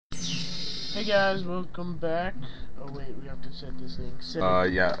Hey guys, welcome back. Oh wait, we have to set this thing. Set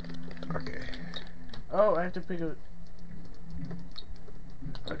it. Yeah. Okay. Oh, I have to pick a...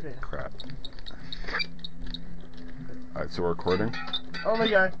 Okay. Crap. Alright, so we're recording. Oh my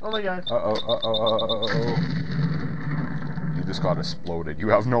god, oh my god. Uh-oh. You just got exploded. You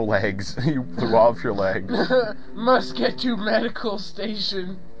have no legs. You blew off your legs. Must get to medical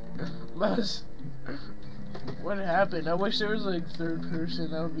station. Must... What happened? I wish there was like third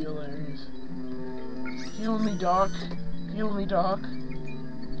person. That would be hilarious. Heal me, doc. Heal me, doc.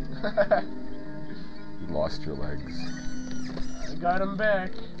 You lost your legs. I got him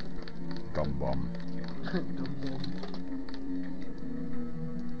back. Dumb bum. Dumb bum.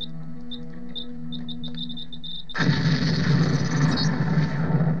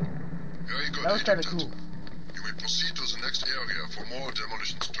 Very good. That was kind of cool. You may proceed to the next area for more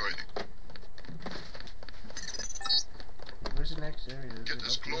demolitions training. Where's the next area? Get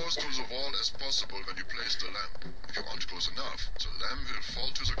as close to the wall as possible when you place the lamp. If you aren't close enough, the lamp will fall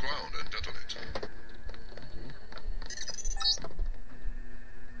to the ground and detonate.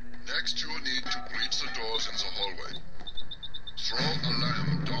 Next, you will need to breach the doors in the hallway. Throw a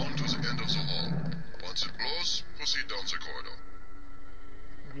lamp down to the end of the hall. Once it blows, proceed down the corridor.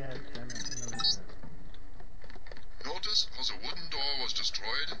 Yeah, I kind of noticed that. Notice how the wooden door was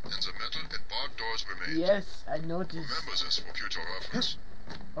destroyed and the metal and barred doors remained. Yes, I noticed. Remember this for future reference.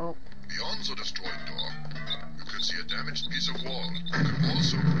 Oh. Beyond the destroyed door, you can see a damaged piece of wall. You can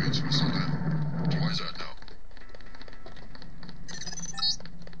also breach with the lamp. Try that now.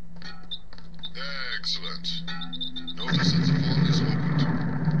 Excellent. Notice that the wall is opened.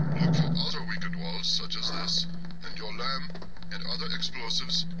 Look for other weakened walls, such as this, and your lamp and other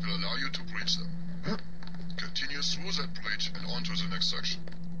explosives will allow you to breach them. Continue through that breach and on to the next section.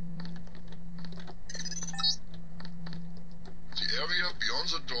 The area beyond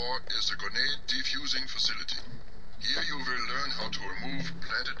the door is the grenade defusing facility. Here you will learn how to remove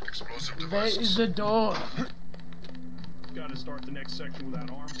planted explosive devices. There is the door. Gotta start the next section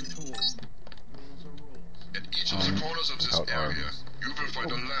without arms or tools. Rules are rules. At each of the corners of this area, you will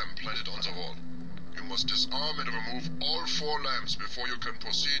find a lamp planted on the wall. You must disarm and remove all 4 lamps before you can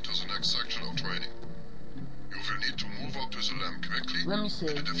proceed to the next section of training. You will need to move up to the lamp quickly Let me see.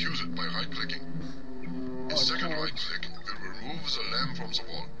 and defuse it by right-clicking. A second right-click will remove the lamp from the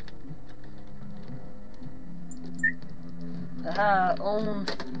wall. Aha, owned.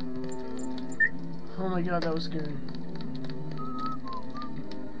 Oh my god, that was scary.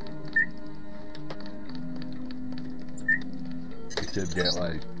 The kid get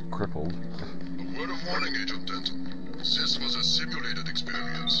like crippled. A word of warning, Agent Denton. This was a simulated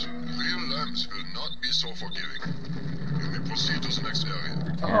experience. Real lamps will not be so forgiving. You may proceed to the next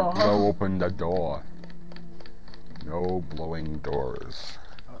area. Can't blow open the door. No blowing doors.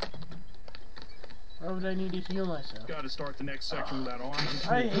 Why would I need to heal myself? Gotta start the next section without arms and tools.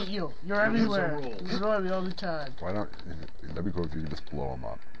 I hate you. You're Rules are everywhere. rules. You destroy me all the time. Why don't... That'd be cool if you just blow him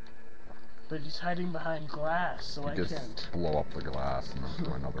up. But he's hiding behind glass, so I You just can't. blow up the glass and then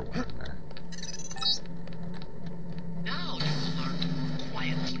throw another one in there. Now you will learn to move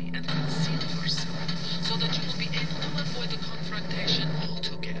quietly and conceal yourself, so that you will be able to avoid the confrontation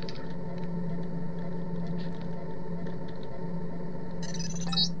altogether.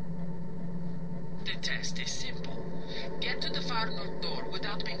 The test is simple. Get to the far north door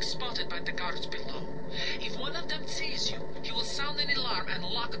without being spotted by the guards below. If one of them sees you, he will sound an alarm and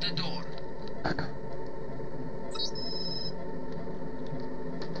lock the door.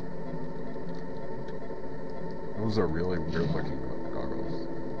 Those are really weird looking goggles.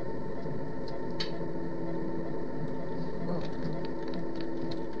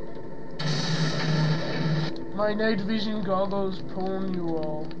 My night vision goggles pwn you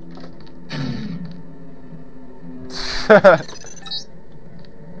all.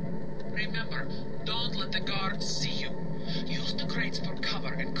 Remember, don't let the guards see you. Use the crates for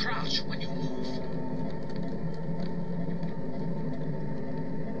cover and crouch when you move.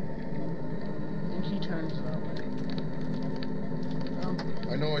 I think he turns that way.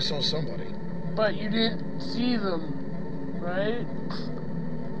 I know I saw somebody. But you didn't see them, right?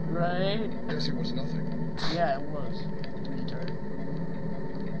 Right? Guess it was nothing. Yeah, it was. Retard.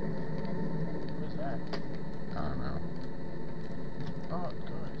 What was that? I don't know. Oh,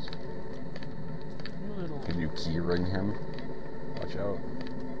 guys. You little... Can you keyring him? Watch out.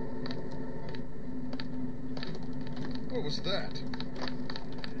 What was that?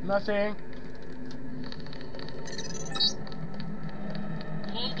 Nothing.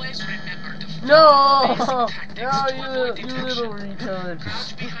 Always remember to No! basic No, tactics to you avoid little detection. retard.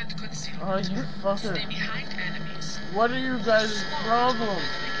 Crouch behind concealment. Oh, you fucker. Stay behind enemies. What are you guys' problem?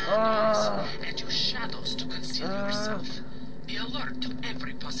 noise, and use shadows to conceal yourself. Be alert to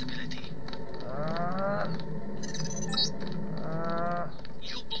every possibility.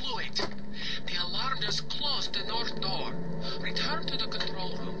 You blew it. The alarm just closed the north door. Return to the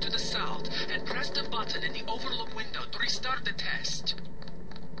control room to the south and press the button in the overlook window to restart the test.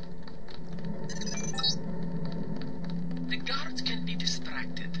 The guards can be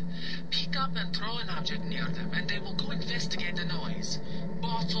distracted. Pick up and throw an object near them, and they will go investigate the noise.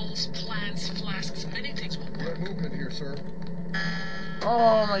 Bottles, plants, flasks, many things will We work. got movement here, sir.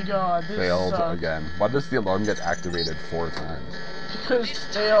 Oh my god, this Failed sucks. again. Why does the alarm get activated 4 times? Because This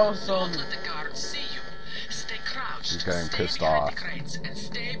they time, all saw don't me. let the guards see you. Stay crouched, He's getting stay pissed behind off. the crates, and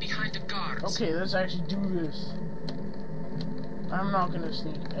stay behind the guards. Okay, let's actually do this. I'm not gonna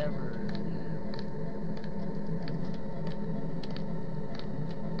sneak ever again.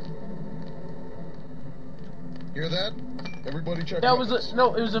 Hear that? Everybody check That was weapons.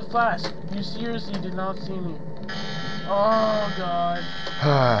 no, it was a flash. You seriously did not see me. Oh god.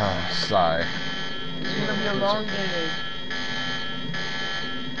 Sigh. It's gonna be a long day.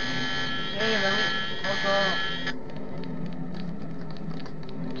 Okay, let me fuck off.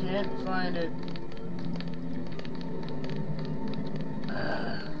 Can't find it.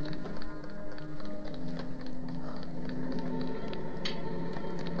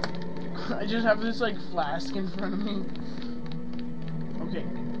 I just have this like flask in front of me. Okay,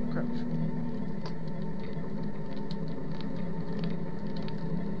 crouch.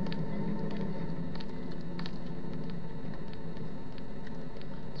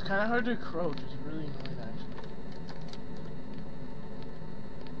 It's kind of hard to crouch. It's really annoying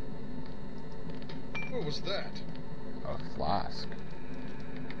actually. What was that? A flask.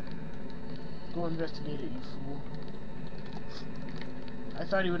 Go investigate it, you fool. I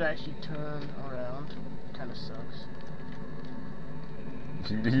thought he would actually turn around. Kind of sucks.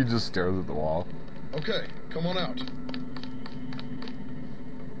 He just stares at the wall. Okay, come on out.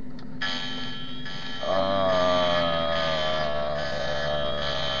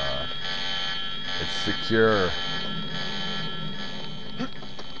 It's secure.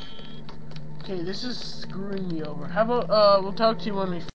 Okay, this is screwing me over. How about we'll talk to you when we